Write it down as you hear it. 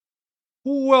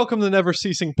Welcome to Never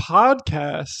Ceasing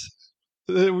Podcast.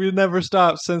 We've never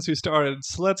stopped since we started.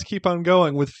 So let's keep on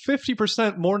going with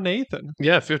 50% more Nathan.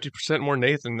 Yeah, 50% more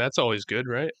Nathan. That's always good,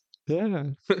 right? Yeah.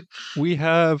 We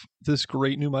have this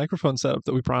great new microphone setup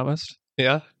that we promised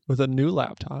Yeah, with a new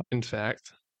laptop. in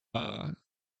fact.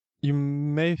 You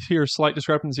may hear a slight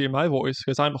discrepancy in my voice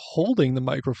because I'm holding the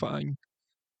microphone.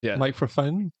 Yeah.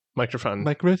 Microphone. Microphone.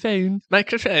 Microphone.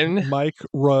 Microphone.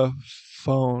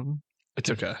 Microphone. It's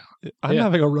okay. I'm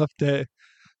having a rough day.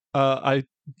 I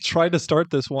tried to start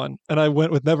this one and I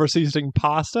went with Never Ceasing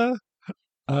Pasta.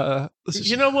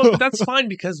 You know what? That's fine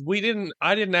because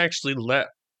I didn't actually let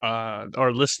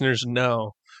our listeners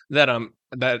know that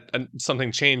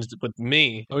something changed with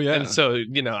me. Oh yeah. And so,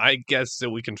 I guess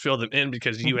that we can fill them in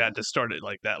because you had to start it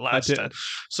like that last time.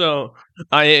 So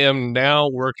I am now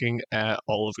working at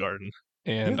Olive Garden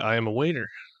and I am a waiter.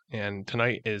 And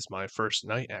tonight is my first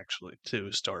night actually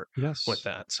to start with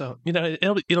that. So,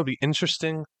 it'll be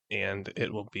interesting and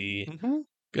it will be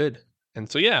good. And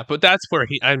so but that's where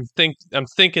I'm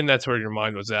thinking that's where your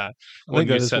mind was at when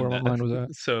you said that. My mind was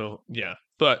at. So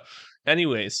but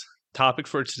anyways, topic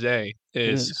for today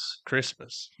is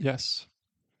Christmas. Yes.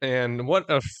 And what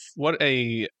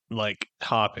a like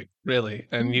topic, really.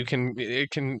 And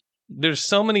there's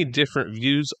so many different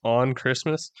views on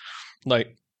Christmas,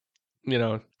 like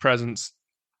presents,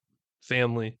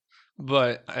 family,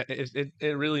 but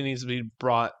it really needs to be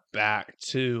brought back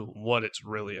to what it's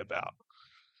really about.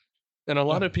 And a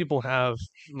lot of people have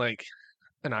like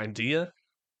an idea,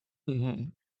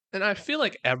 and I feel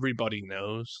like everybody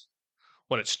knows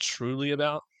what it's truly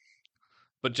about,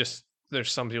 but just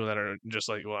there's some people that are just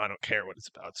like, well, I don't care what it's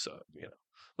about, so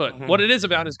But what it is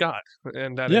about is God,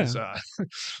 and that is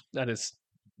that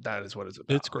is what it's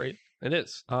about. It's great. It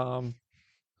is.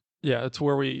 Yeah, it's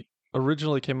where we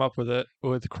originally came up with it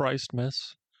with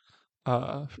Christmas,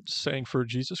 saying for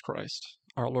Jesus Christ,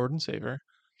 our Lord and Savior,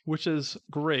 which is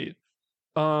great.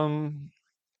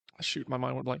 Shoot, my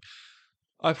mind went blank.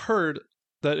 I've heard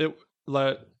that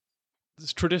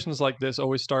traditions like this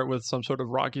always start with some sort of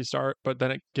rocky start, but then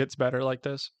it gets better like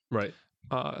this. Right.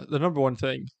 The number one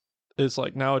thing is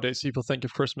like nowadays people think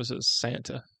of Christmas as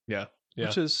Santa. Yeah.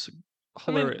 Which is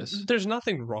hilarious. I mean, there's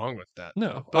nothing wrong with that.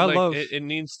 No, but I love it. It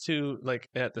needs to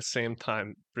at the same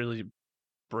time really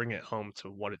bring it home to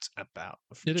what it's about.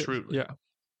 Truly. Yeah.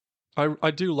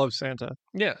 I do love Santa.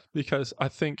 Yeah. Because I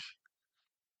think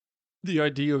the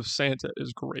idea of Santa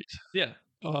is great. Yeah.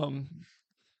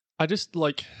 I just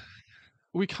like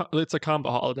it's a combo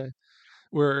holiday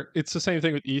where it's the same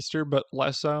thing with Easter but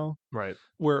less so. Right.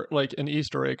 Where like an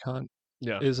Easter egg hunt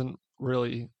isn't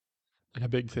really like a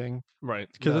big thing. Right.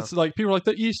 Because it's like people are like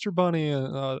the Easter bunny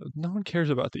and no one cares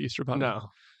about the Easter bunny. No.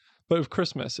 But with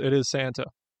Christmas it is Santa.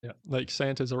 Yeah. Like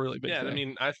Santa's a really big thing. I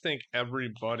mean, I think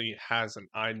everybody has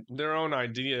their own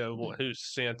idea of who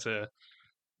Santa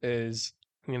is,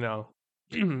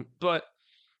 but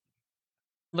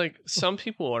like some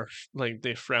people are like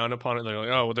they frown upon it. They're like,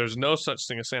 "Oh, well, there's no such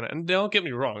thing as Santa." And don't get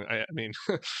me wrong. I mean,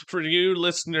 for you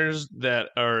listeners that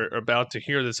are about to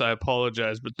hear this, I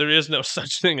apologize, but there is no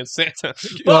such thing as Santa.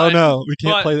 Oh no, we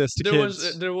can't play this to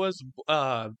kids. There was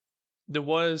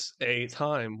a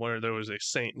time where there was a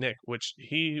Saint Nick, which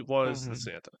he was the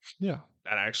Santa. Yeah,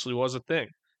 that actually was a thing.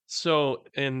 So,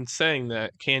 in saying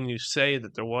that, can you say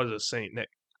that there was a Saint Nick?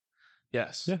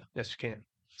 Yes. Yeah. Yes, you can.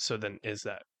 So then, is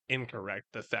that incorrect?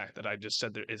 The fact that I just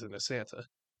said there isn't a Santa.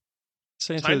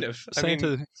 Kind of.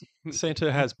 Santa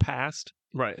has passed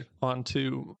on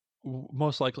to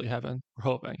most likely heaven. We're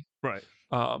hoping. Right.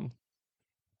 You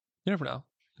never know.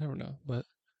 But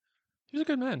he's a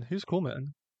good man. He's a cool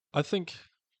man. I think.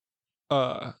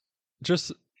 I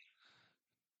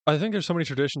think there's so many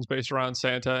traditions based around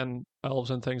Santa and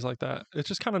elves and things like that. It's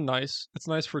just kind of nice. It's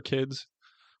nice for kids,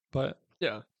 but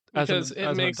yeah. Because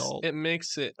it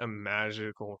makes it a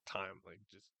magical time. Like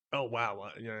just wow,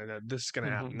 this is gonna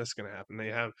happen. This is gonna happen. They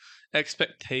have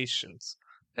expectations,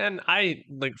 and I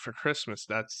like for Christmas.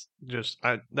 That's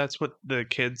what the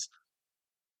kids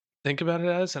think about it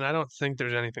as, and I don't think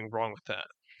there's anything wrong with that.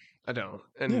 I don't,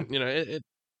 and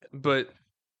but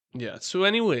yeah. So,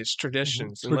 anyways,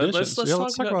 traditions. And let's talk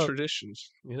about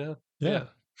traditions. Yeah.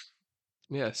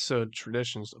 So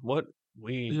traditions. we're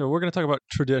going to talk about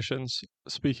traditions.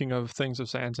 Speaking of things of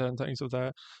Santa and things of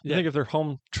that, I think if their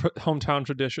hometown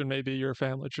tradition, maybe your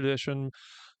family tradition,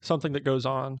 something that goes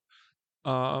on.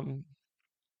 I've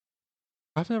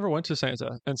never went to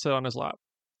Santa and sat on his lap.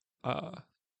 I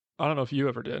don't know if you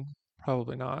ever did.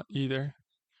 Probably not either.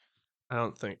 I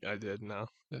don't think I did. No.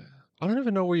 I don't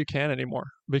even know where you can anymore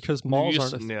because malls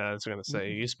aren't. Yeah, I was gonna say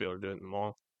you used to be able to do it in the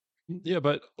mall. Yeah,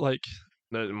 but like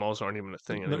The malls aren't even a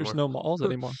thing There's anymore. no malls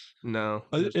anymore. No.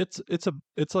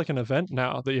 It's like an event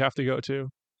now that you have to go to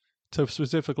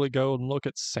specifically go and look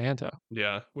at Santa,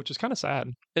 Yeah, which is kind of sad.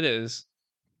 it is.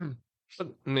 Hmm.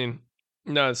 But, I mean,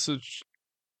 no, it's such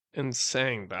in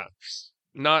saying that,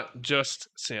 not just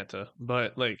Santa,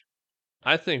 but like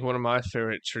I think one of my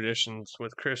favorite traditions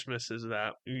with Christmas is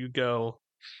that you go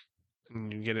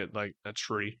and you get it like a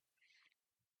tree.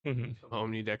 Mm-hmm. Come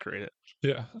home, you decorate it,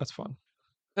 Yeah, that's fun.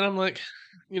 and I'm like,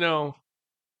 you know,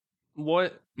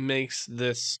 what makes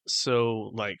this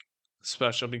so like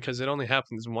special? Because it only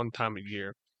happens one time a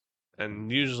year,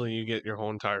 and usually you get your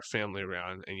whole entire family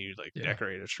around and you like Yeah.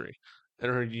 decorate a tree,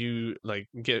 or you like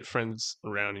get friends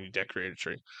around and you decorate a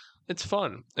tree. It's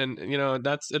fun, and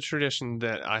that's a tradition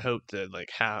that I hope to like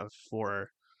have for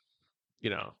you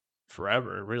know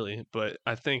forever, really. But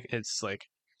I think it's like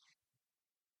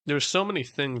there's so many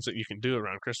things that you can do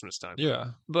around Christmas time,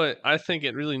 Yeah. but I think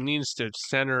it really needs to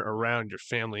center around your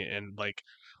family and like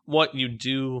what you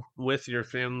do with your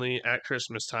family at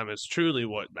Christmas time is truly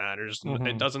what matters. It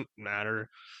Mm-hmm. doesn't matter.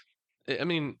 I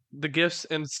mean, the gifts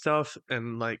and stuff,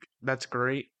 and like that's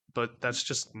great, but that's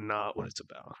just not what it's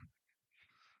about.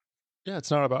 Yeah,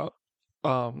 it's not about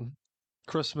um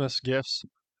Christmas gifts.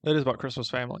 It is about Christmas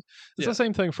family. It's the Yeah,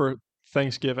 same thing for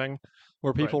Thanksgiving,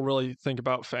 where right. people really think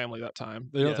about family that time.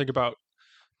 They don't Yeah, think about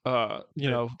you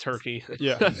the know, turkey.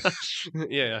 yeah.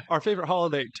 Yeah, Our favorite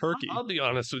holiday, turkey. I'll be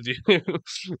honest with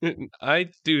you. I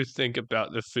do think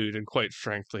about the food, and quite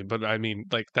frankly, but I mean,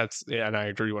 like that's yeah, and I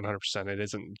agree 100%. It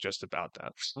isn't just about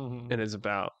that. Mm-hmm. It is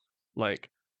about like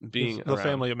being The around.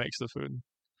 family that makes the food.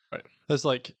 Right. It's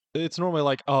like it's normally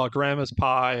like grandma's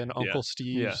pie and Yeah. Uncle Yeah.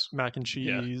 Steve's mac and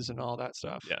Yeah. cheese and all that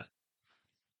stuff. Yeah.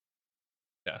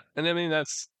 Yeah. And I mean,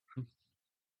 that's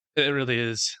it really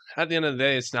is. At the end of the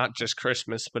day, it's not just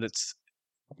Christmas, but it's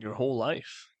your whole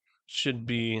life should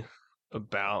be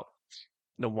about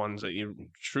the ones that you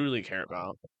truly care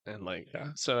about. And like,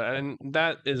 Yeah. so, and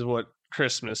that is what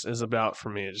Christmas is about for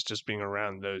me, is just being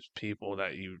around those people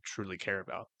that you truly care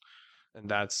about. And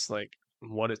that's like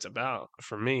what it's about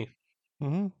for me.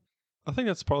 Hmm. I think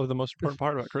that's probably the most important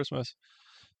part about Christmas.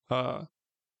 Uh,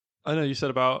 I know you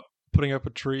said about putting up a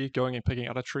tree, going and picking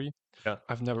out a tree. Yeah.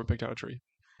 I've never picked out a tree.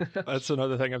 That's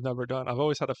another thing I've never done. I've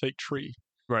always had a fake tree.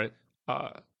 Right.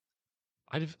 Uh,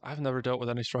 I've never dealt with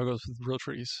any struggles with real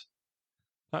trees.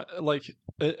 Like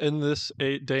in this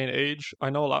day and age, I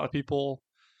know a lot of people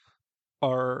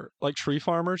are like tree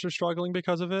farmers are struggling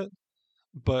because of it,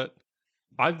 but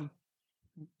I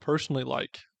personally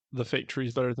like the fake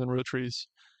trees better than real trees.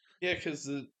 Yeah, because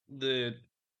the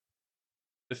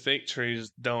fake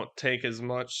trees don't take as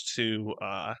much to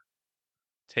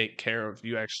take care of.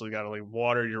 You actually got to like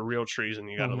water your real trees, and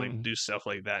you got to like Hmm. do stuff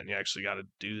like that, and you actually got to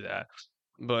do that.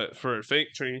 But for a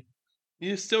fake tree,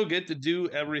 you still get to do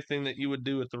everything that you would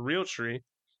do with the real tree.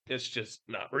 It's just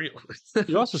not real.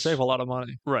 You also save a lot of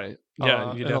money Right.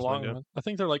 Yeah, you in the definitely long do. run. I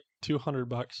think they're like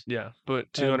 $200, Yeah,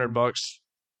 but 200 and bucks,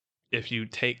 if you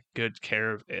take good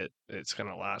care of it, it's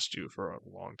gonna last you for a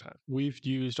long time. we've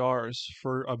used ours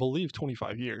for I believe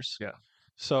 25 years. Yeah.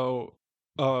 So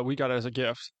we got it as a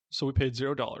gift. So we paid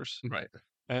 $0 Right.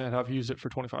 and I've used it for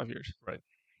 25 years. Right.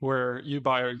 Where you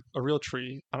buy a real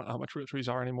tree, I don't know how much real trees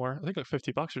are anymore. I think like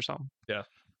 $50 or something. Yeah.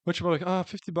 Which you're like,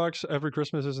 $50 every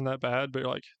Christmas isn't that bad, but you're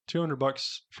like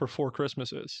 $200 for 4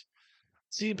 Christmases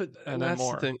See, but and then that's the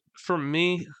more. thing. For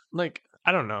me, like,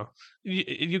 I don't know.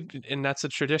 And that's a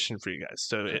tradition for you guys.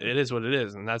 So it is what it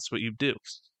is, and that's what you do.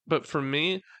 But for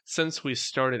me, since we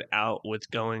started out with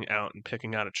going out and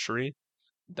picking out a tree,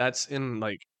 that's in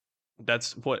like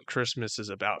that's what Christmas is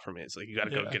about for me. It's like you got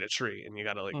to go Yeah. get a tree and you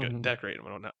got to like go Hmm. decorate and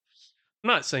whatnot. I'm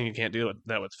not saying you can't do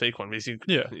that with fake one because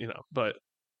Yeah. but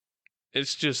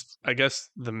it's just I guess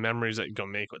the memories that you go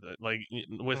make with it, like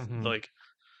with Hmm. like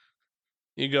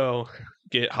you go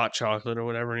get hot chocolate or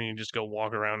whatever, and you just go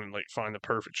walk around and like find the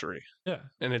perfect tree, Yeah.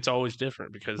 and it's always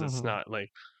different because it's Hmm. not like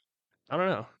I don't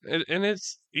know, and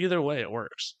it's either way it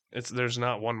works. It's there's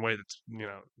not one way that's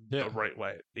Yeah. the right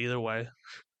way. Either way,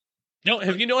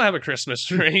 if you don't have a Christmas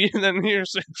tree, then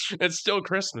it's still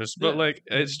Christmas, but Yeah. like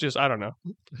it's just I don't know.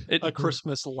 It A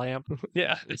Christmas lamp,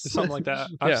 yeah, something like that.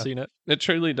 I've yeah. seen it. It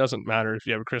truly doesn't matter if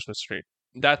you have a Christmas tree.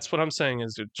 That's what I'm saying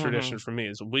is a tradition Hmm. for me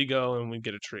is we go and we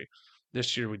get a tree.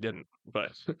 This year we didn't,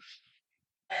 but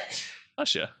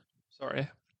Usha. Sorry.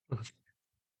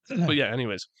 But yeah,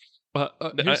 anyways, But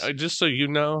here's I just so you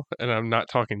know, and I'm not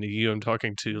talking to you, I'm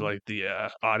talking to Mhm. like the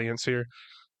audience here.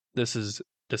 This is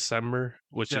December,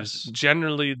 which is Yes,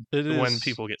 generally it when is.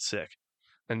 people get sick,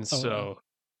 and Oh, yeah. so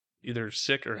either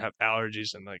sick or have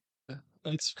allergies, and like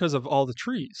It's because of all the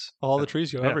trees. All the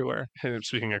trees go Yeah. everywhere. And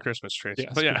speaking of Christmas trees, Yeah,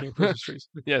 but yeah, speaking of Christmas trees.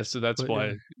 yeah. So that's But why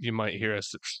yeah. you might hear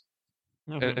us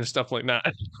Mhm. and stuff like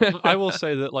that. I will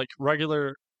say that like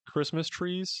regular Christmas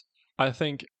trees, I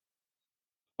think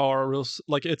are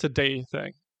like it's a day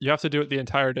thing. You have to do it the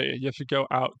entire day. You have to go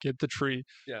out, get the tree,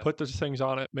 Yeah. put the things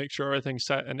on it, make sure everything's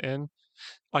set and in.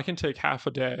 I can take half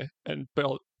a day and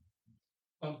build.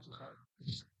 Oh,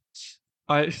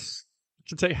 I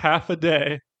can take half a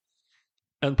day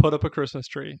and put up a Christmas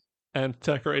tree and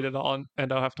decorate it on, and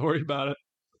don't have to worry about it.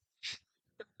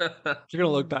 You're gonna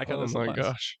look back on Oh this my less.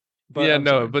 gosh. But Yeah, I'm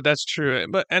no, sorry. but that's true.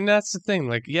 And that's the thing.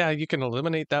 Like, yeah, you can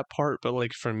eliminate that part, but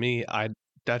like for me,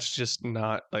 that's just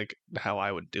not like how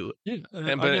I would do it. Yeah,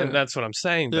 And I get and it. that's what I'm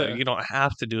saying though. Yeah. You don't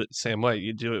have to do it the same way.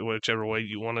 You do it whichever way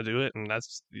you want to do it, and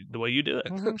that's the way you do it.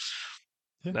 Mhm.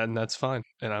 Yeah. And that's fine.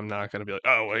 And I'm not gonna be like,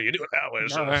 oh well, you do it that way.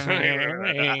 So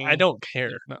I Yeah, don't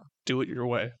care. no. Do it your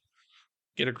way.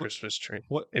 Get a Christmas tree.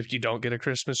 What? If you don't get a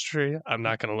Christmas tree, I'm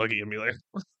not gonna look at you and be like,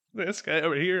 this guy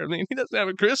over here. I mean, he doesn't have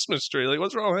a Christmas tree. Like,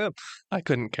 what's wrong with him? I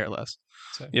couldn't care less.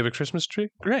 Same. You have a Christmas tree?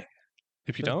 Great.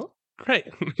 If you Yeah. don't, great.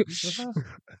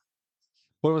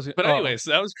 What was it? But Oh, anyways,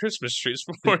 that was Christmas trees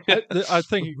for you. I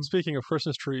think speaking of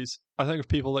Christmas trees, I think of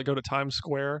people that go to Times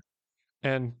Square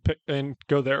and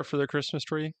go there for their Christmas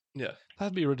tree. Yeah.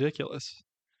 That'd be ridiculous.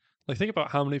 Like think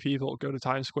about how many people go to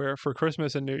Times Square for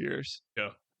Christmas and New Year's. Yeah.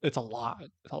 It's a lot.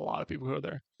 A lot of people go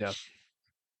there. Yeah.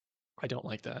 I don't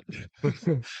like that.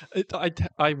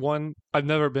 I've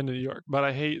never been to New York, but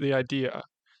I hate the idea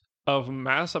of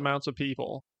mass amounts of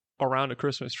people around a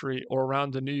Christmas tree or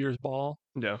around the New Year's ball.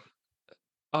 Yeah.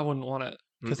 I wouldn't want it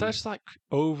because Mm-mm. that's like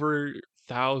over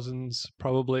thousands,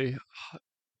 probably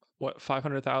what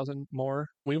 500,000 more.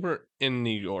 We were in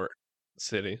New York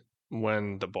City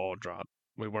when the ball dropped.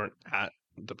 We weren't at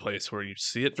the place where you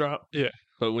see it drop. Yeah.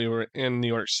 But we were in New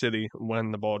York City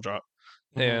when the ball dropped.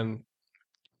 Mhm.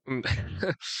 And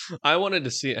I wanted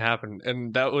to see it happen.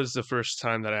 And that was the first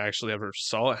time that I actually ever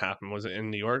saw it happen was in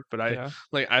New York. But Yeah,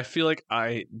 I feel like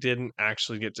I didn't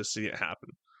actually get to see it happen.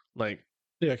 Like,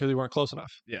 yeah, because we weren't close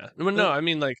enough. yeah. Well, no, I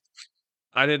mean, like,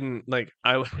 I didn't like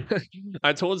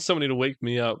I told somebody to wake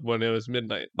me up when it was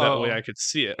midnight. That way Oh, I could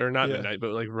see it. Or not yeah. midnight, but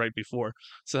like right before.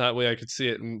 So that way I could see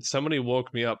it. And somebody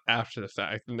woke me up after the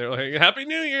fact and they're like, Happy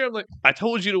New Year. I'm like, I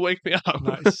told you to wake me up.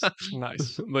 Nice,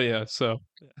 nice. But yeah, so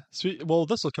Sweet. Well,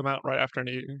 this will come out right after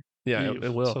New yeah, Eve,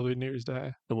 it will. so it'll be New Year's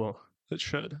Day. It will. It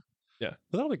should. Yeah.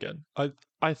 But that'll be good.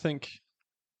 I think.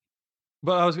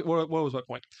 But I was. What was my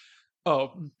point?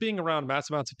 Oh, being around mass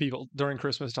amounts of people during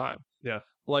Christmas time. Yeah.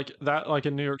 Like that. Like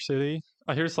in New York City,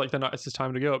 I hear it's like the nicest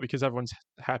time to go because everyone's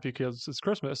happy because it's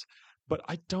Christmas. But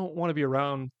I don't want to be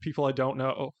around people I don't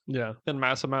know Yeah. in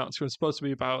mass amounts. When it's supposed to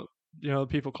be about the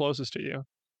people closest to you.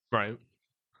 Right.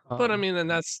 But I Um, mean,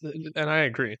 and I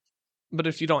agree. But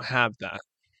if you don't have that,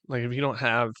 like if you don't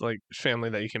have like family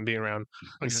that you can be around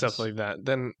I and stuff guess. like that,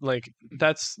 then like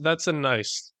that's a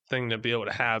nice thing to be able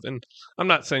to have. And I'm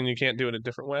not saying you can't do it a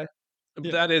different way.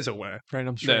 Yeah. That is a way.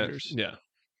 Random That, strangers. yeah.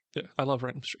 Yeah, I love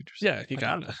random strangers. Yeah, you I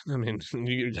got do. it. I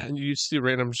mean, you see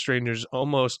random strangers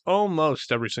almost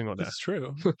every single day. It's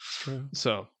true. It's true.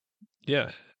 So,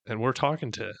 yeah, and we're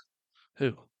talking to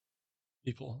who?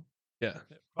 People. Yeah.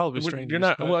 Probably strangers. You're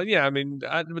not. but Well, yeah. I mean,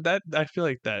 but that I feel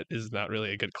like that is not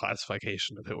really a good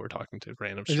classification of who we're talking to.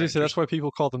 Random I was gonna strangers. say, that's why people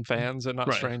call them fans and not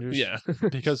Right. strangers. Yeah.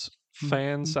 Because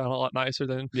fans sound a lot nicer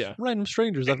than Yeah. random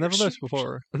strangers I've never met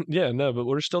before. Yeah. No, but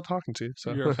we're still talking to you.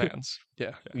 So You're fans.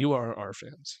 yeah, you are our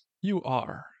fans. You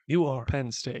are You are.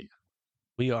 Penn State.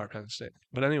 We are Penn State.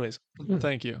 But anyways,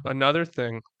 Thank you. another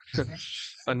thing,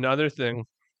 another thing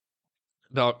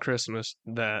about Christmas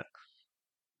that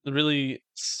really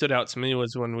stood out to me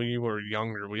was when we were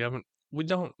younger. We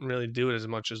don't really do it as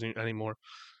much as anymore.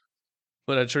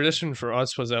 But a tradition for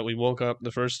us was that we woke up.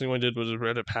 The first thing we did was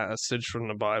read a passage from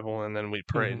the Bible, and then we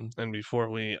prayed. Mhm. And before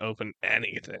we opened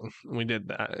anything, we did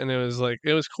that, and it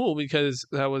was cool because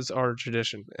that was our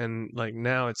tradition. And like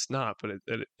now, it's not, but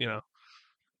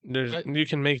you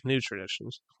can make new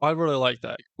traditions. I really like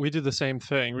that. We do the same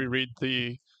thing. We read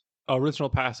the original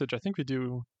passage. I think we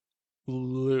do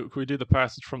Luke. We do the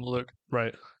passage from Luke.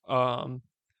 Right. And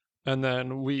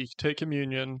then we take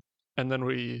communion, and then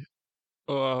we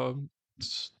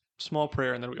small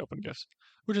prayer, and then we open gifts,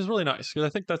 which is really nice because I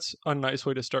think that's a nice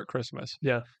way to start Christmas.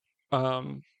 Yeah.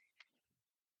 Um,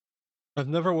 I've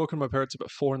never woken my parents up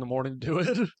at 4 in the morning to do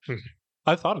it.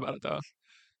 I've thought about it though.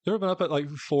 You ever been up at like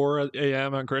 4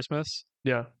 a.m. on Christmas?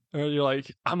 Yeah. Or you're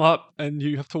like, I'm up, and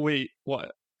you have to wait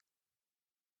what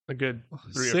A good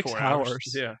 3 or 6 4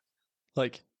 hours? Yeah.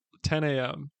 Like 10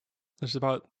 a.m. There's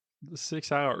about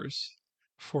 6 hours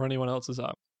before anyone else is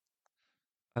up.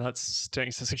 and that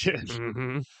stinks as a kid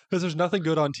Mm-hmm. because there's nothing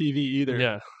good on TV either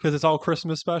Yeah. because it's all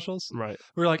Christmas specials. Right.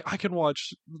 We're like, I can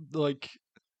watch like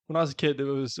when I was a kid, it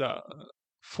was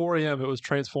 4 a.m. It was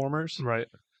Transformers. Right.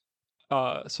 So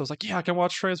I was like, yeah, I can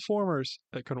watch Transformers.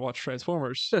 I couldn't watch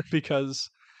Transformers because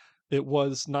it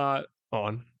was not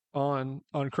On. on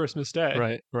Christmas Day.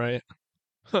 Right. Right.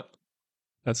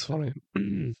 That's funny.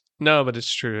 No, but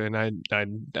it's true, and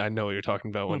I know what you're talking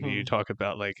about when you Mhm. talk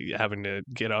about like having to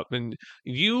get up, and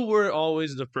you were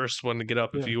always the first one to get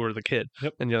up if Yeah. you were the kid,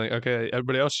 Yep. and you're like, okay,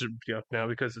 everybody else should be up now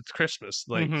because it's Christmas,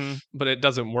 like, Mhm. but it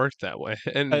doesn't work that way,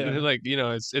 and Yeah. like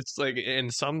it's like,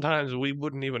 and sometimes we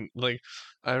wouldn't even like.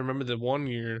 I remember the one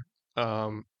year,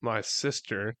 my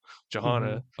sister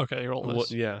Johanna, Mhm. Okay, you're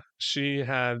oldest. yeah, she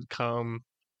had come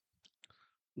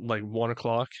like 1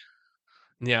 o'clock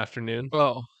in the afternoon.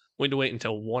 Oh We had to wait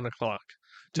until 1 o'clock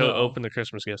to no, open the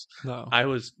Christmas gifts. no. I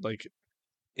was like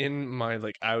in my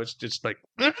like I was just like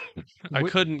I Wh-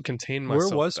 couldn't contain Where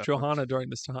myself was at that point. Johanna during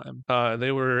this time?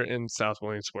 They were in South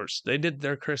Williamsport. They did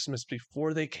their Christmas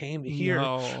before they came here.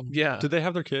 No. Yeah. Did they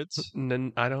have their kids? And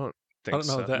then I don't think don't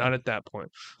know so. Not then. at that point.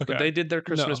 But Okay. they did their No,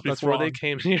 Christmas that's before they wrong.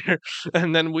 came here.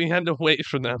 And then we had to wait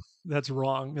for them. That's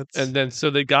wrong. It's And then so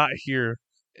they got here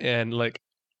and like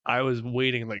I was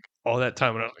waiting like all that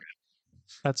time and I was like,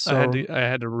 that's I had so. to I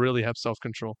had to really have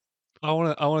self-control. I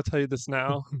want to tell you this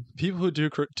now. People who do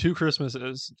two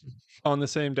Christmases on the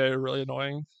same day are really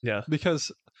annoying Yeah.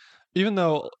 because even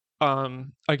though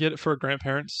I get it for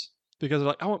grandparents because they're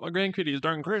like I want my grandkiddies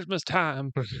during Christmas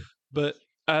time, but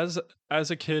as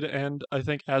a kid and I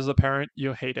think as a parent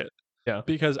you hate it. Yeah.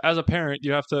 Because as a parent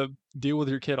you have to deal with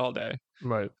your kid all day.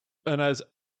 Right. And as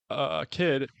a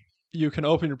kid you can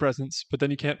open your presents but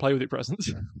then you can't play with your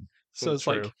presents. So it's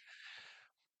True.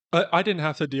 like I didn't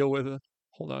have to deal with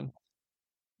hold on.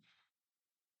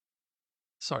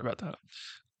 Sorry about that.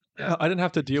 I didn't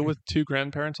have to deal with two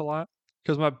grandparents a lot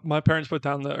because my parents put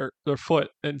down their foot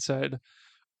and said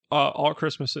all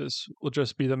Christmases will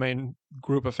just be the main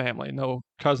group of family, no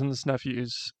cousins,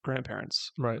 nephews,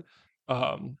 grandparents, Right.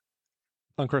 on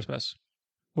Christmas,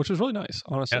 which is really nice.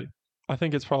 Honestly, I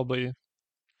think it's probably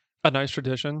a nice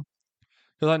tradition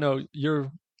because I know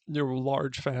you're a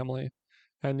large family,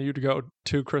 and you'd go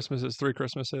 2 Christmases, 3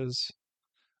 Christmases,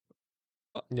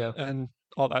 Yeah. and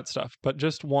all that stuff. But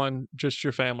just one, just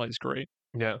your family is great.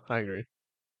 Yeah, I agree.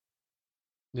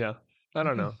 Yeah. I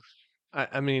don't know.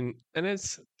 I mean, and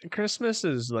it's Christmas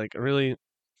is like really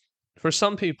for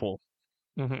some people,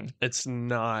 Mm-hmm. it's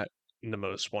not the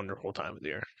most wonderful time of the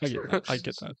year. I get that. I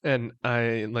get that. And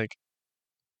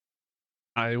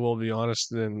I will be honest,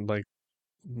 then like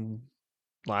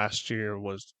last year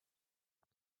was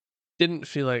didn't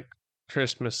feel like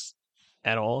Christmas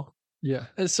at all. Yeah.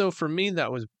 And so for me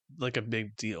that was like a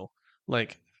big deal.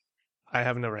 Like I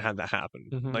have never had that happen.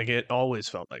 Mhm. Like it always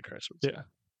felt like Christmas. Yeah.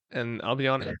 And I'll be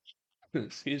honest,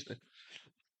 excuse me.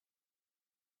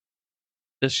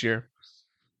 This year,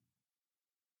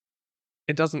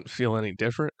 it doesn't feel any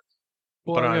different.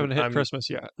 Well, But we I'm- haven't hit I'm- Christmas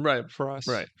yet Right, for us.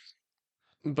 right.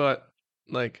 But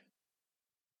like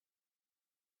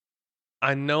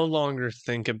I no longer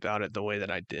think about it the way that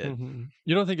I did. Mhm.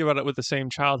 You don't think about it with the same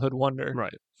childhood wonder.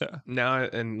 Right. Yeah. Now,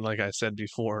 and like I said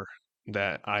before,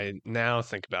 that I now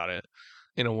think about it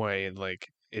in a way like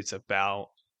it's about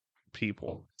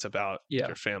people, it's about Yeah.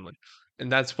 your family.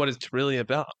 And that's what it's really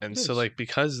about. And It so, is. like,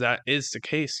 because that is the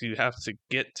case, you have to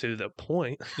get to the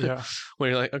point Yeah.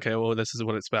 where you're like, okay, well, this is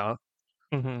what it's about.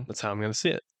 Mhm. That's how I'm going to see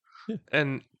it. Yeah.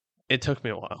 And it took me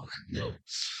a while.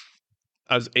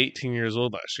 I was 18 years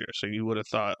old last year, so you would have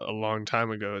thought a long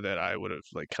time ago that I would have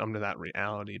like come to that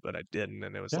reality, but I didn't,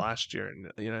 and it was Yeah. last year, and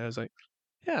I was like,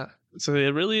 yeah. So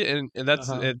it really, and that's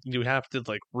Uh-huh. it, you have to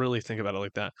like really think about it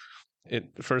like that.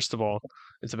 It first of all,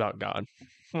 it's about God,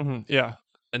 Mhm. Yeah.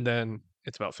 and then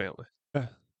it's about family.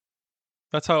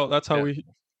 That's how Yeah.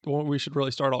 we should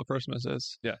really start all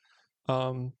Christmases. Yeah.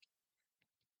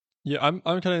 Yeah, I'm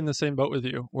kind of in the same boat with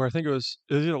you, where I think it was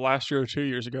either last year or 2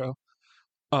 years ago.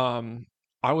 Um,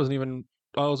 I was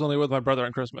only with my brother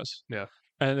on Christmas. Yeah.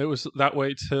 And it was that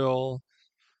way till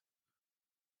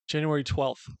January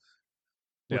 12th,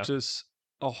 which is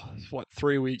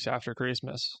 3 weeks after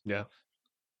Christmas. Yeah.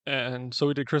 And so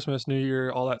we did Christmas, New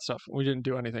Year, all that stuff. We didn't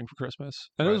do anything for Christmas.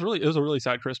 And Right. it was a really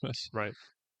sad Christmas. Right.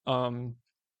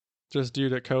 Just due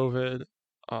to COVID,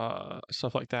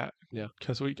 stuff like that. Yeah.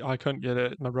 Because I couldn't get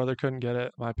it, my brother couldn't get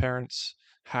it, my parents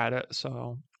had it,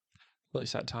 so really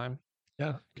sad time.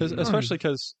 Yeah. Because especially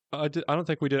because I don't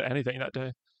think we did anything that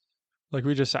day. Like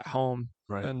we just sat home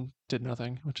Right. and did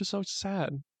nothing, which is so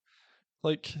sad.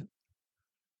 Like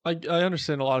I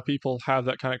understand a lot of people have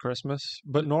that kind of Christmas,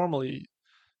 but normally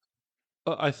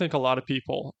I think a lot of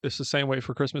people, it's the same way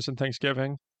for Christmas and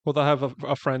Thanksgiving. Well, they'll have a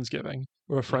Friendsgiving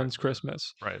or a Right. Friends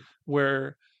Christmas Right.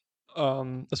 where,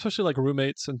 especially like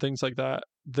roommates and things like that,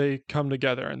 they come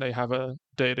together and they have a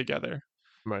day together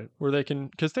Right. where they can,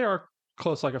 because they are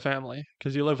close like a family,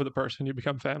 because you live with a person, you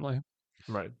become family.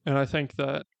 Right. And I think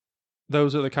that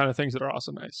those are the kind of things that are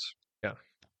also nice. Yeah.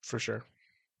 For sure.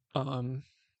 Um,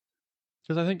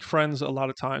 because I think friends, a lot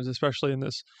of times, especially in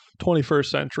this 21st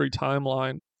century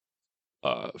timeline,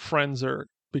 friends are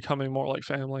becoming more like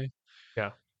family.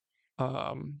 Yeah.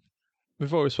 Um,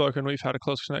 we've always spoken. We've had a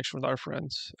close connection with our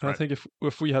friends, and I Right. think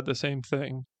if we had the same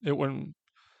thing, it wouldn't.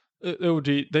 It would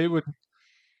be they would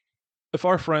if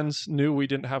our friends knew we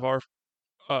didn't have our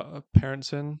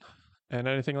parents in and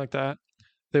anything like that,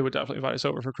 they would definitely invite us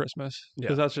over for Christmas Yeah.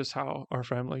 because that's just how our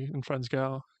family and friends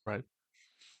go. Right.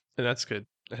 And that's good.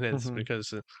 It is Hmm.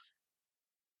 because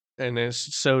and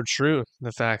it's so true,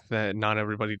 the fact that not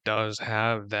everybody does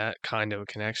have that kind of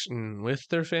connection with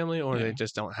their family, or they Yeah.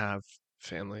 just don't have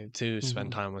family to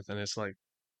spend Hmm. time with. And it's like,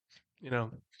 you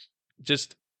know,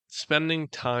 just spending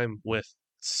time with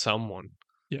someone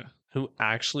Yeah. who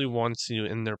actually wants you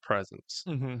in their presence.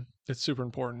 Hmm. It's super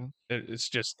important. It's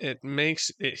just, it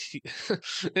makes it,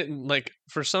 it, like,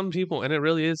 for some people, and it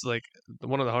really is like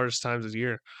one of the hardest times of the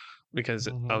year because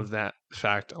Hmm. of that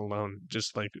fact alone,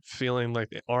 just like feeling like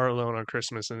they are alone on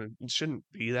Christmas, and it shouldn't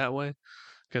be that way.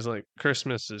 Because like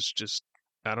Christmas is just,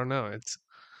 I don't know,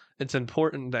 it's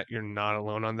important that you're not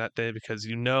alone on that day, because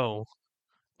you know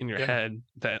in your Yeah. head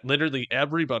that literally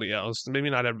everybody else, maybe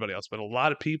not everybody else, but a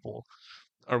lot of people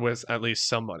are with at least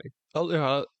somebody. Oh,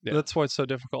 yeah. Yeah. That's why it's so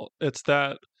difficult. It's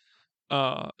that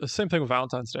the same thing with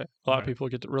Valentine's Day. A lot of Right. people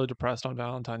get really depressed on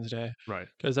Valentine's Day Right.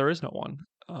 because there is no one.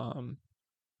 Um,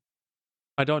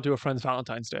 I don't do a friend's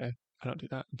Valentine's Day. I don't do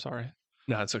that. I'm sorry.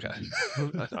 No, it's okay.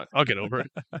 I'll get over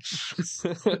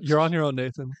it. You're on your own,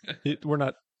 Nathan. We're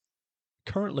not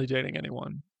currently dating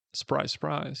anyone. Surprise,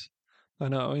 surprise. I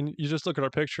know. And you just look at our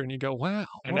picture and you go, "Wow,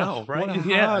 I know, what right? a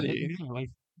Yeah. hottie." Yeah, like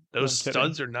No, those I'm kidding.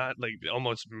 studs are not like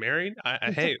almost married.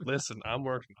 Hey, listen, I'm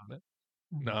working on it.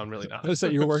 No, I'm really not. I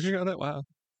said you're working on it. Wow.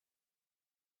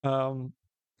 Um,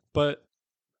 but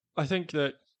I think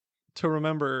that to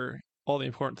remember all the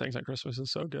important things on Christmas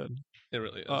is so good. It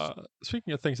really is.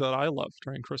 Speaking of things that I love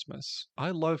during Christmas, I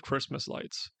love Christmas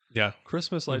lights. Yeah.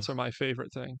 Christmas Mm, lights are my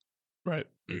favorite thing right.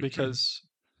 because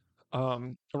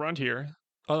around here,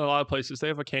 a lot of places they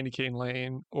have a candy cane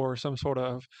lane or some sort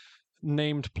of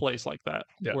named place like that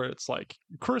Yeah. where it's like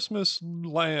Christmas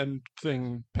land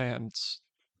thing pants.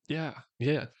 Yeah,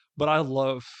 Yeah. but I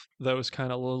love those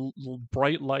kind of little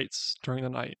bright lights during the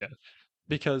night Yeah.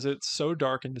 because it's so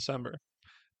dark in December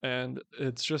and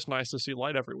it's just nice to see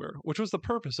light everywhere, which was the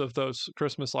purpose of those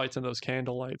Christmas lights and those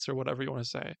candle lights or whatever you want to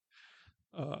say,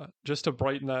 just to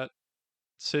brighten that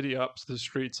city up, the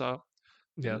streets up.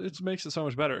 Yeah. It makes it so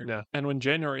much better. Yeah. And when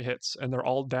January hits and they're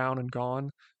all down and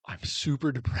gone, I'm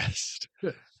super depressed.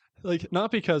 Like not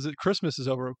because Christmas is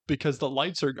over, because the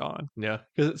lights are gone. Yeah.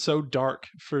 Because it's so dark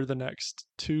for the next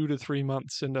 2 to 3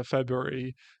 months into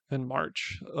February and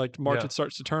March. Like March, Yeah. it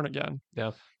starts to turn again.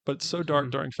 Yeah. But it's so dark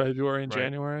Mhm. during February and Right.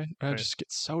 January, and I Right. just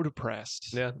get so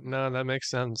depressed. Yeah, no, that makes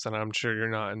sense, and I'm sure you're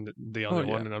not the Oh only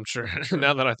yeah, one, and I'm sure for sure.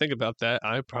 now that I think about that,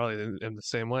 I probably am the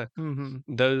same way.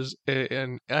 Mm-hmm.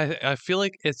 And I feel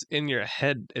like it's in your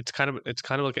head. It's kind of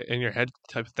like a in your head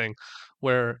type of thing,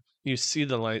 where you see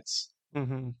the lights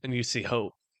Mm-hmm. and you see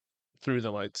hope through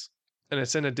the lights, and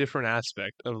it's in a different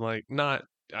aspect of like not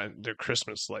they're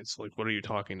Christmas lights. Like, what are you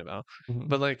talking about? Mm-hmm.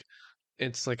 But like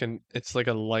it's like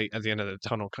a light at the end of the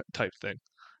tunnel type thing,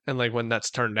 and like when that's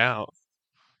turned out,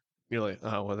 you're like,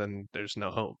 oh well, then there's no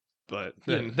hope. But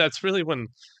Yeah. then that's really when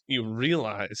you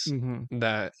realize Mm-hmm.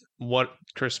 that what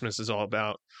Christmas is all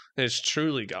about is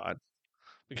truly God,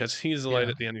 because He's the light Yeah.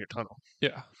 at the end of your tunnel.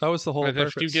 Yeah. That was the whole And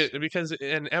if you purpose. get because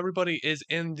and everybody is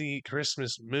in the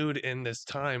Christmas mood in this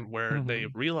time where they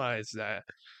Mm-hmm. realize that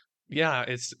yeah,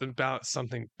 it's about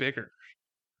something bigger,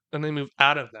 and they move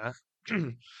out of that,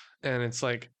 and it's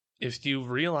like if you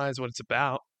realize what it's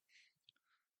about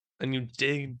and you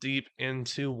dig deep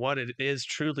into what it is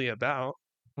truly about,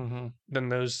 Mm-hmm. then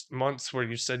those months where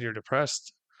you said you're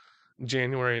depressed,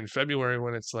 January and February,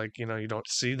 when it's like, you don't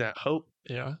see that hope,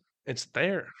 Yeah. it's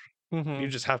there. You Mm-hmm.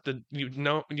 just have to,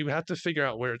 you have to figure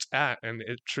out where it's at, and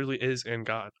it truly is in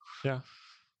God. Yeah.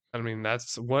 I mean,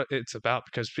 that's what it's about,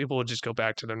 because people would just go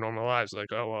back to their normal lives,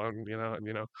 like, oh,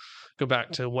 well, go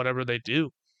back to whatever they do.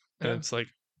 And Yeah. it's like,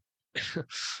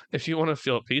 if you want to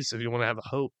feel peace, if you want to have a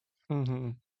hope,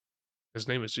 Mm-hmm. His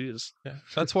name is Jesus. Yeah.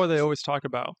 That's why they always talk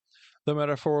about the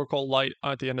metaphorical light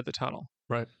at the end of the tunnel.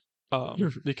 Right.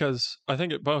 Because I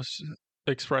think it most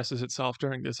expresses itself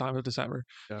during this time of December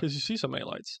Yeah. because you see so many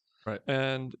lights, Right.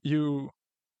 and you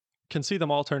can see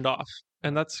them all turned off,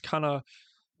 and that's kind of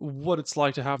what it's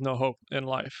like to have no hope in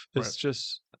life. It's Right.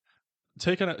 just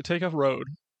take a road,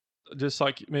 just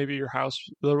like maybe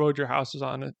the road your house is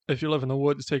on. If you live in the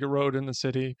woods, take a road in the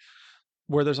city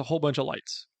where there's a whole bunch of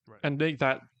lights, Right. and make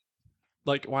that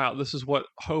like, wow, this is what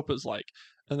hope is like.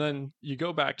 And then you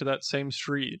go back to that same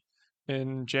street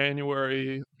in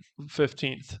January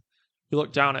 15th. You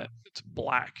look down it's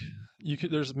black.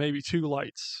 There's maybe 2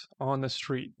 lights on the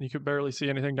street. You could barely see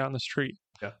anything down the street.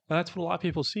 Yeah. And that's what a lot of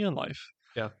people see in life.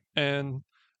 Yeah. And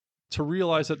to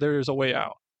realize that there is a way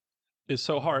out is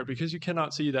so hard because you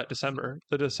cannot see the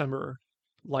December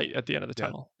light at the end of the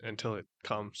tunnel. Until it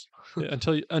comes. Yeah,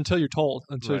 until you're told.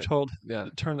 Until Right. you're told, Yeah.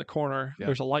 turn the corner, Yeah.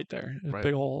 there's a light there. A Right.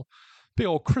 big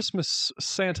old Christmas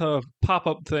Santa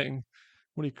pop-up thing.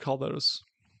 What do you call those?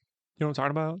 You know what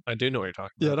I'm talking about? I do know what you're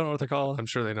talking Yeah, I about. don't know what they're called. I'm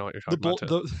sure they know what you're The talking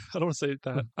about too. I don't want to say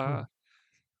that.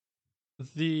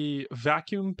 The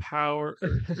vacuum powered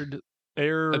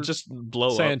air Just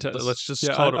blow Santas. up. Let's just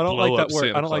Yeah, call it a I don't blow like up that word.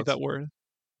 Santa I don't like Claus. that word.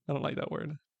 I don't like that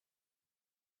word.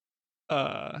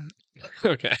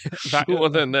 Okay. Va- Well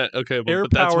then okay, well, Air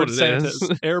but that's what powered it Santas.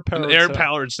 is. Air An powered air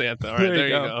powered Santa. All right, There there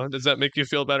you you go. go. Does that make you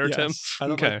feel better, Tim? Yes. I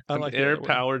don't Okay. like, I don't like An the other air word.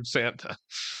 powered Santa.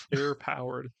 Air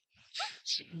powered.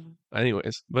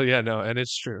 Anyways, but yeah, no, and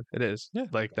it's true. It is. Yeah.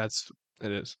 Like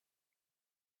it is.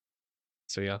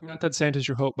 So yeah. Not that Santa's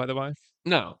your hope, by the way.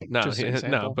 No, Just an no,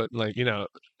 example. but like,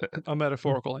 A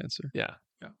metaphorical answer. yeah.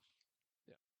 Yeah.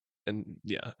 And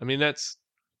yeah, I mean it's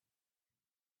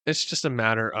just a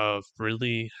matter of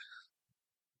really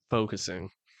focusing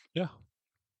Yeah.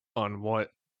 on what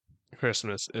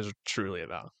Christmas is truly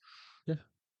about. Yeah.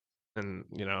 And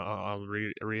I'll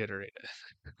reiterate it.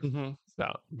 Mm-hmm. It's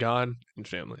about God and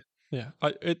family. Yeah.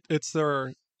 It's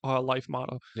their life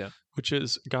motto. Yeah. Which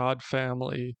is God,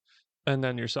 family, and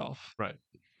then yourself. Right.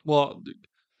 Well,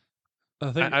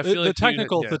 I think I feel the like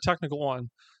the technical one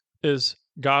is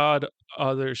God,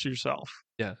 others, yourself.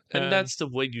 Yeah. And that's the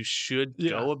way you should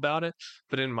Yeah. go about it.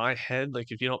 But in my head,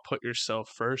 like if you don't put yourself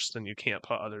first, then you can't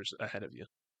put others ahead of you.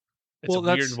 It's a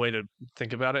weird way to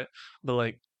think about it, but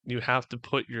like you have to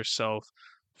put yourself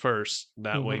first.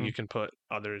 That way you can put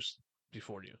others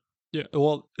before you. Yeah.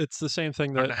 Well, it's the same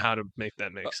thing I don't that know how to make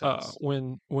that make sense.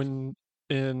 when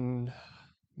in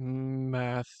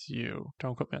Matthew,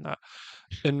 don't quote me on that.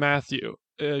 In Matthew,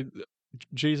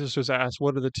 Jesus was asked,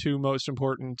 "What are the 2 most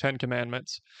important 10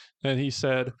 commandments?" And he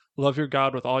said, "Love your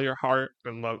God with all your heart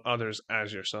And love others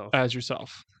as yourself. And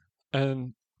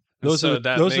Those those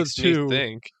that are makes the me 2.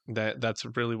 think that that's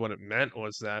really what it meant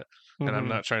was that. And I'm Mhm.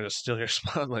 not trying to steal your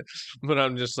spotlight, but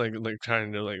I'm just like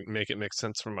trying to like make it make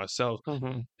sense for myself.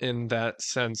 Mhm. In that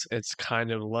sense, it's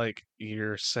kind of like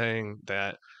you're saying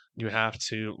that you have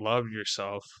to love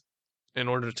yourself in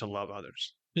order to love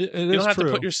others. It You is don't have true.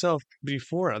 to put yourself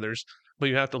before others, but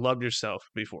you have to love yourself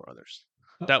before others.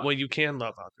 That way you can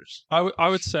love others. I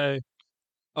would say,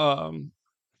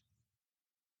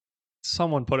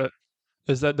 someone put it,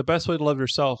 is that the best way to love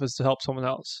yourself is to help someone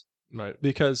else. Right.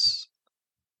 Because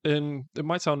it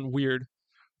might sound weird,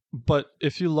 but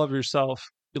if you love yourself,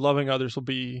 loving others will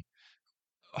be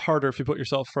harder if you put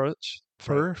yourself first.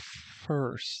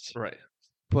 Right.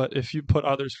 But if you put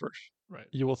others first, Right.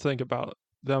 you will think about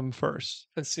them first.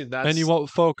 And see And you won't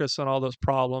focus on all those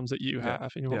problems that you Yeah.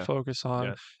 have, and you won't Yeah. focus on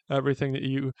Yeah. everything that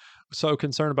you so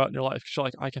concerned about in your life. 'Cause you're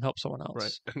like, I can help someone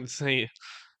else. Right. And see,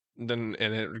 then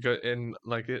and it go and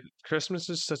like it. Christmas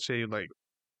is such a like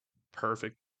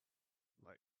perfect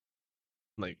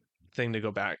like thing to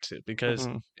go back to because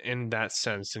Mhm. in that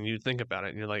sense, and you think about it,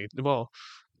 and you're like, well,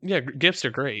 yeah, gifts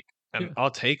are great, and Yeah.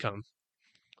 I'll take them,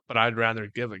 but I'd rather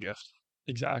give a gift,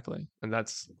 Exactly. and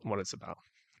that's what it's about.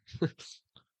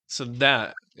 So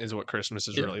that is what Christmas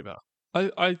is Yeah. really about.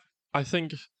 I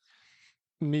think,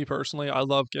 me personally, I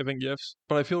love giving gifts,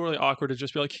 but I feel really awkward to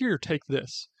just be like, here, take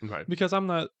this. Right. Because I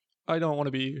don't want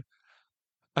to be,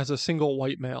 as a single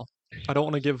white male, I don't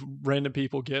want to give random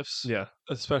people gifts, Yeah.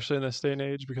 especially in this day and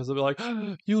age, because they'll be like,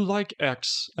 you like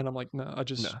X. And I'm like, no, I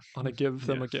just No. want to give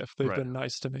them Yeah. a gift. They've Right. been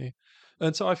nice to me.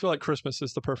 And so I feel like Christmas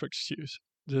is the perfect excuse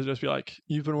to just be like,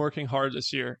 you've been working hard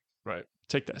this year. Right.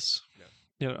 Take this.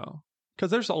 Yeah.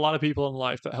 Because there's a lot of people in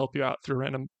life that help you out through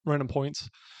random points.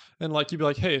 And like, you'd be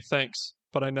like, hey, thanks.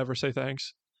 But I never say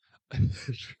thanks.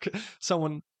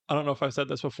 Someone, I don't know if I've said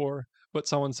this before, but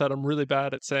someone said I'm really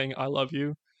bad at saying I love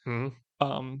you.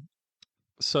 Mm-hmm.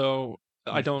 So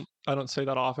I don't say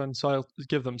that often. So I'll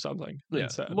give them something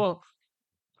instead. Well,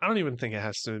 I don't even think it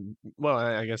has to. Well,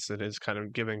 I guess it is kind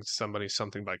of giving somebody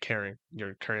something by caring.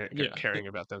 You're caring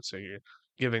about them, so you're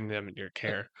giving them your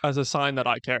care. As a sign that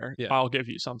I care, Yeah. I'll give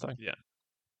you something.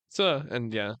 So,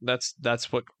 and yeah,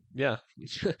 that's what, yeah,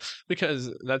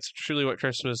 because that's truly what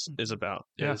Christmas is about.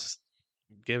 Yeah. Is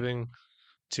giving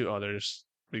to others,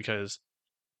 because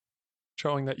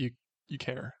Showing that you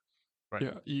care. Right.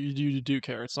 Yeah, you do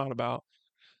care. It's not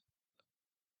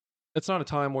a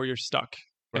time where you're stuck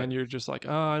Right. and you're just like,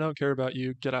 oh, I don't care about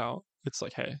you. Get out. It's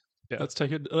like, hey, Yeah. let's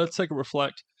take a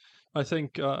reflect. I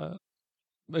think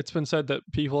it's been said that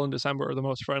people in December are the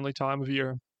most friendly time of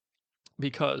year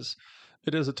because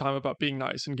it is a time about being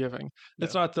nice and giving.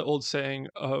 It's not the old saying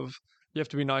of you have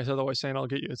to be nice, otherwise Santa will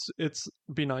get you. It's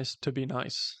be nice to be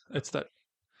nice. It's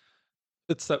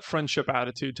that friendship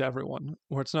attitude to everyone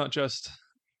where it's not just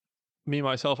me,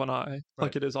 myself, and I Right.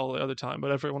 like it is all the other time,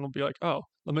 but everyone will be like, oh,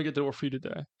 let me get the door for you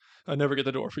today. I never get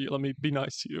the door for you. Let me be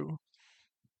nice to you.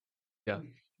 Yeah.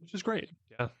 Which is great.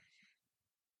 Yeah.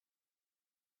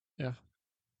 Yeah.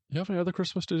 You have any other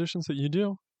Christmas traditions that you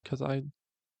do? Because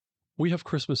we have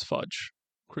Christmas fudge.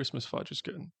 Christmas fudge is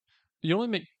good. You only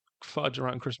make fudge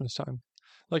around Christmas time.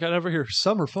 Like I never hear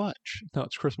summer fudge. No,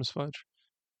 it's Christmas fudge.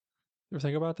 You ever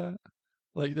think about that?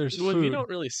 Like there's Well, food. you don't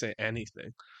really say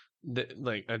anything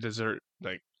like a dessert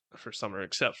like for summer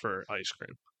except for ice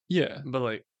cream. Yeah, But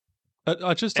like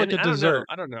just like a I don't know. dessert.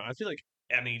 I don't know. I feel like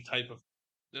any type of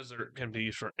dessert can be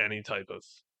used for any type of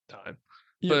time.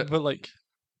 Yeah, But- but like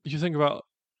you think about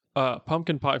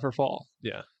pumpkin pie for fall.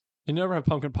 Yeah. You never have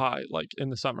pumpkin pie like in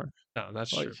the summer. No,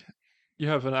 that's Like true. you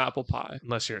have an apple pie.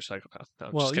 Unless you're a psychopath. No,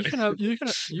 I'm Well, just you kidding. can have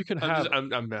you can have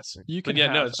I'm messing. you But can yeah,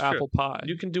 have no, it's apple true. pie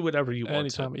You can do whatever you want any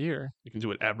to. time of year. You can do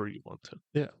whatever you want to.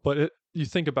 Yeah, but you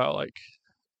think about like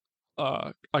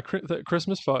the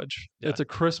Christmas fudge. Yeah. It's a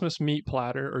Christmas meat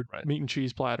platter or Right. meat and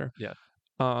cheese platter. Yeah.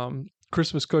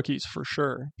 Christmas cookies for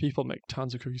sure. People make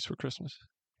tons of cookies for Christmas.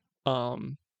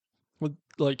 With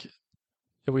like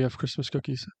yeah, we have Christmas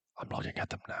cookies. I'm looking at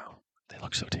them now. They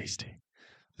look so tasty.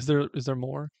 Is there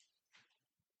more?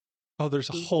 Oh, there's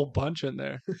a whole bunch in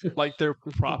there. Like they're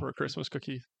proper Christmas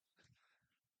cookies.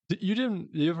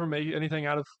 You ever make anything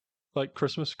out of like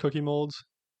Christmas cookie molds?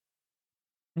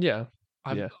 Yeah.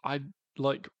 I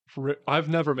like I've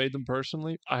never made them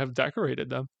personally. I have decorated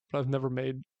them, but I've never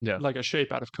made Yeah. like a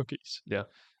shape out of cookies. Yeah.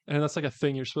 And that's like a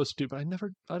thing you're supposed to do, but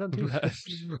I don't do that.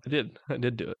 I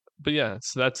did do it. But yeah,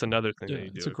 so that's another thing Yeah, that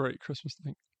you it's do. a great Christmas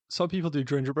thing. Some people do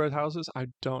gingerbread houses. I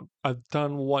don't. I've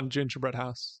done one gingerbread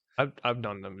house. I've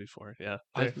done them before. Yeah.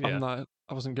 Yeah.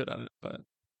 I wasn't good at it,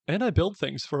 and I build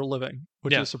things for a living,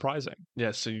 which Yeah. is surprising.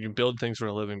 Yeah. So you can build things for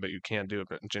a living, but you can't do it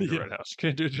in a gingerbread house.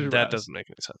 Can't do a gingerbread That house. doesn't make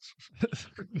any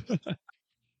sense.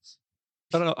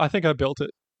 I don't know. I think I built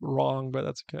it wrong, but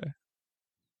that's okay.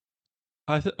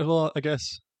 I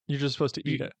guess you're just supposed to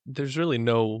eat it. There's really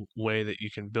no way that you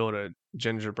can build a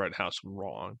gingerbread house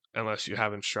wrong unless you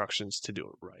have instructions to do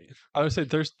it right. I would say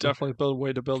there's definitely a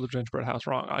way to build a gingerbread house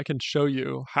wrong. I can show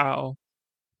you how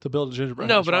to build a gingerbread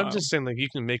house. No, but I'm wrong. just saying, like, you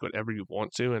can make whatever you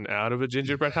want to and out of a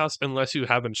gingerbread house unless you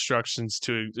have instructions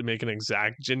to make an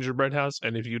exact gingerbread house.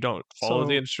 And if you don't follow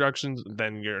the So- instructions,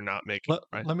 then you're not making it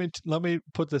right. Let me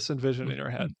put this envision in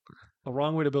your head. The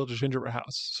wrong way to build a gingerbread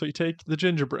house. So you take the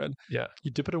gingerbread, Yeah. you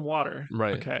dip it in water,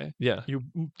 Right. okay? Yeah. You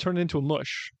turn it into a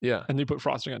mush, Yeah. and you put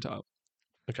frosting on top.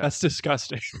 Okay. That's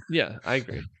disgusting. Yeah. I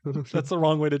agree. That's the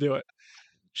wrong way to do it.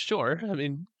 Sure. I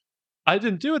mean, I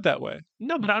didn't do it that way,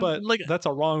 no, but I'm but like, that's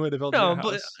a wrong way to build no, a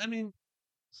but house. I mean,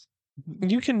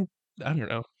 you can, I don't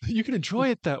know. You can enjoy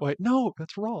it that way. No,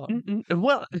 that's wrong.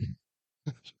 Well,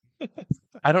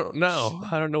 I don't know.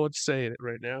 I don't know what to say in it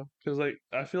right now because, like,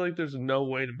 I feel like there's no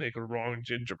way to make a wrong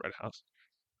gingerbread house.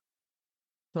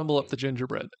 Crumble up the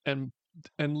gingerbread and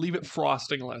leave it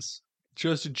frostingless.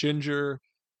 Just ginger,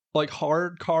 like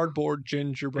hard cardboard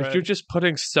gingerbread. If you're just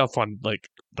putting stuff on like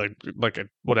a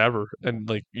whatever, and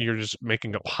like you're just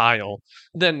making a pile,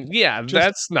 then yeah,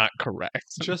 that's not correct.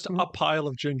 just a pile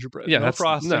of gingerbread. Yeah, no that's-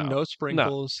 frosting, no, no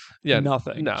sprinkles, yeah,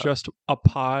 nothing. no. Just a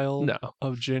pile No.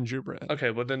 of gingerbread.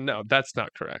 Okay, well then no, that's not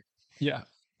correct. Yeah.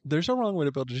 There's a wrong way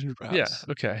to build a gingerbread Yeah. house.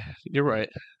 Okay, you're right.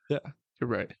 Yeah. You're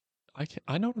right.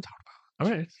 I know what I'm talking All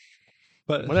right, about.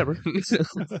 But whatever.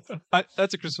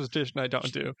 that's a Christmas tradition I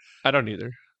don't do. I don't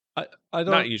either. I Not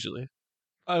don't usually.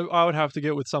 I would have to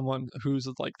get with someone who's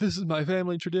like, this is my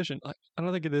family tradition. Like, I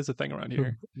don't think it is a thing around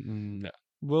here. No.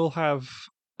 We'll have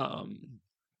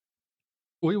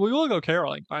we will go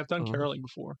caroling. I've done Uh-huh. caroling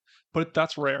before, but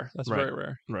that's rare. That's Right. very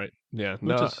rare. Right. Yeah. Which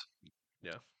No. is,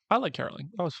 yeah. I like caroling.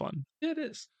 That was fun. It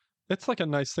is. It's like a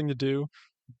nice thing to do,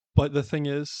 but the thing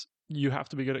is, you have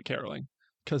to be good at caroling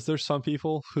because there's some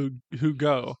people who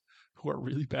are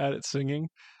really bad at singing,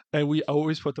 and we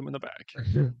always put them in the back.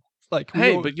 Like,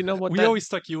 Hey, but you know what? we that- always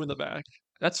stuck you in the back.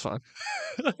 That's fun.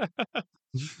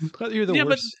 But you're the Yeah,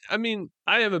 but worst. I mean,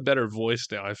 I have a better voice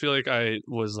now. I feel like I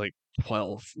was like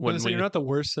 12 when Honestly, we. you're not the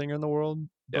worst singer in the world,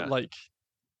 but Yeah, like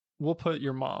we'll put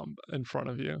your mom in front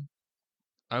of you.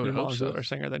 I would Your hope mom's a so. better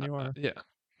singer than you are. Yeah,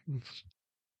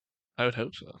 I would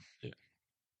hope so. Yeah.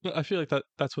 But I feel like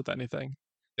that's with anything.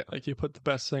 Yeah. Like you put the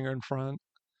best singer in front.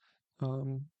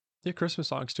 Um, yeah, Christmas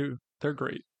songs too. They're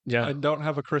great. Yeah, I don't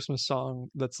have a Christmas song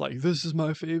that's like this is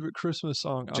my favorite Christmas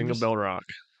song. Jingle Bell Rock.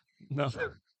 No,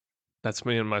 That's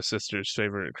me and my sister's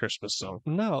favorite Christmas song.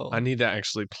 no. I need to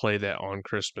actually play that on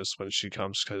Christmas when she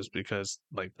comes because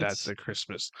like that's It's a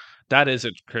Christmas. That is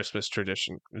a Christmas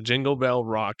tradition. Jingle Bell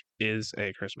Rock is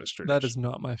a Christmas tradition. that is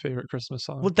not my favorite Christmas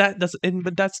song. Well,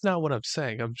 but that's not what I'm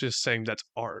saying. I'm just saying that's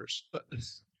ours.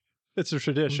 It's a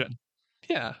tradition.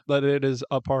 Yeah. That it is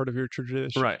a part of your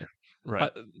tradition. Right.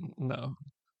 Right. No,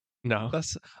 No,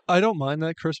 I don't mind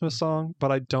that Christmas song,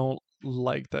 but I don't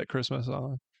like that Christmas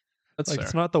song. that's Like fair.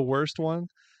 it's not the worst one,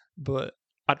 but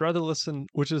I'd rather listen,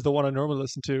 which is the one I normally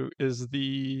listen to, is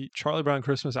the Charlie Brown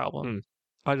Christmas album. Mm.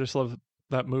 I just love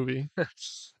that movie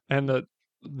and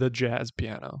the jazz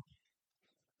piano.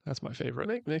 That's my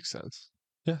favorite. Makes sense.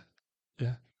 Yeah,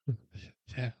 yeah,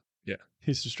 yeah. Yeah.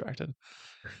 He's distracted.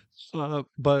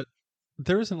 But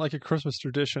there isn't like a Christmas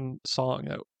tradition song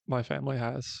that my family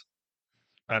has.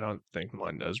 I don't think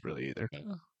mine does really either.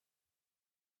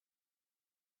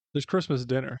 There's Christmas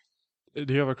dinner.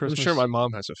 Do you have a I'm Christmas? sure my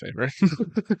mom has a favorite.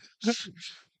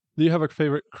 Do you have a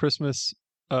favorite Christmas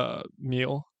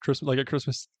meal? Christmas like a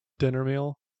Christmas dinner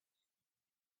meal?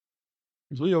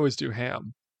 'Cause we always do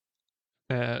ham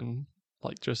and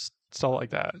like just stuff like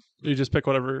that. You just pick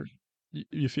whatever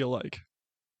you feel like.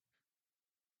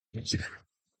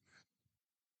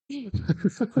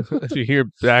 If you hear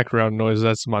background noise,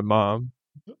 that's my mom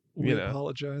We know,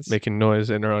 apologize. making noise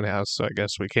in her own house. So I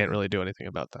guess we can't really do anything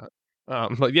about that.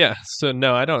 But yeah, so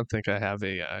no, I don't think I have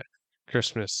a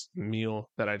Christmas meal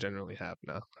that I generally have.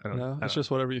 No, I don't. No, I it's don't,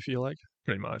 just whatever you feel like.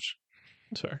 pretty much.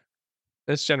 Sure.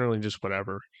 It's generally just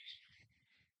whatever.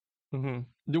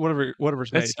 Mm-hmm.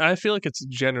 Whatever's made. I feel like it's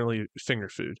generally finger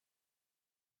food,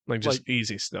 like just Like-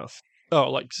 easy stuff. Oh,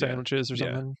 like Yeah, sandwiches or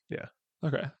yeah, something. yeah.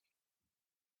 Okay.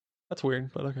 That's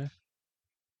weird, but okay.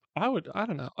 I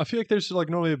don't know. I feel like there's like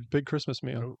normally a big Christmas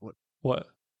meal. What?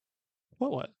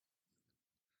 What?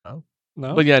 Oh.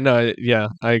 No? But yeah, no, yeah,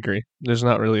 I agree. There's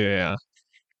not really a.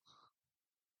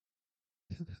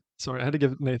 Sorry, I had to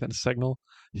give Nathan a signal.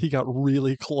 He got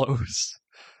really close.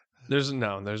 There's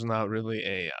not really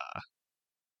a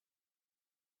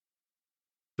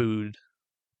food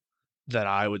that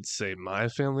I would say my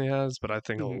family has, but I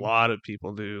think Mhm. a lot of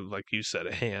people do, like you said,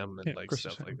 a ham and Yeah, like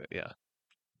Christmas stuff like ham.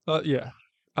 that. Yeah.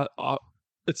 Yeah.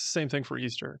 It's the same thing for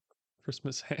Easter.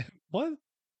 Christmas ham. What?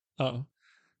 Oh.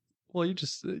 Well, you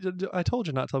just I told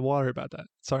you not to worry about that.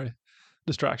 Sorry.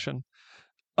 Distraction.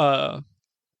 Yeah.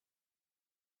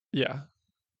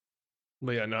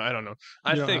 But yeah, no, I don't know. You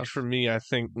I don't think have- for me, I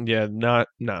think yeah, not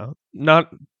no.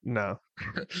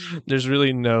 There's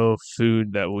really no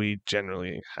food that we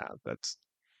generally have that's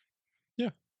Yeah.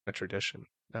 a tradition.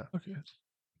 Yeah. Okay.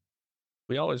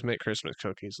 We always make Christmas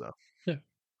cookies though. Yeah.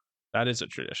 That is a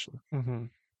tradition. Mm-hmm.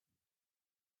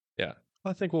 Yeah.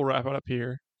 I think we'll wrap it up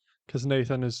here because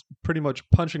Nathan is pretty much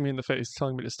punching me in the face,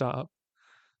 telling me to stop.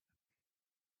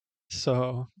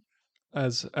 So,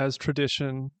 as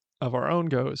tradition of our own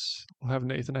goes, we'll have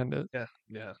Nathan end it. Yeah.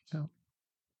 Yeah. Yeah.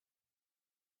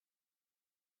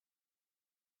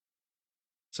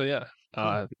 So yeah,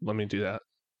 let me do that.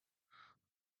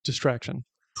 Distraction.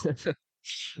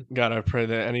 God, I pray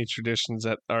that any traditions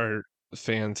that our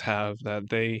fans have, that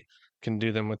they can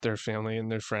do them with their family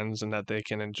and their friends and that they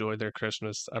can enjoy their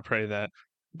Christmas. I pray that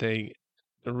they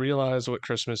realize what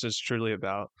Christmas is truly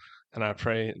about. And I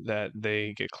pray that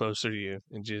they get closer to you.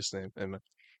 In Jesus' name, amen.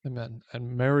 Amen.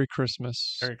 And Merry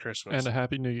Christmas. Merry Christmas. And a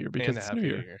Happy New Year because and a it's Happy New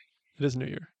New Year. Year. It is New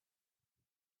Year.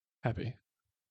 Happy.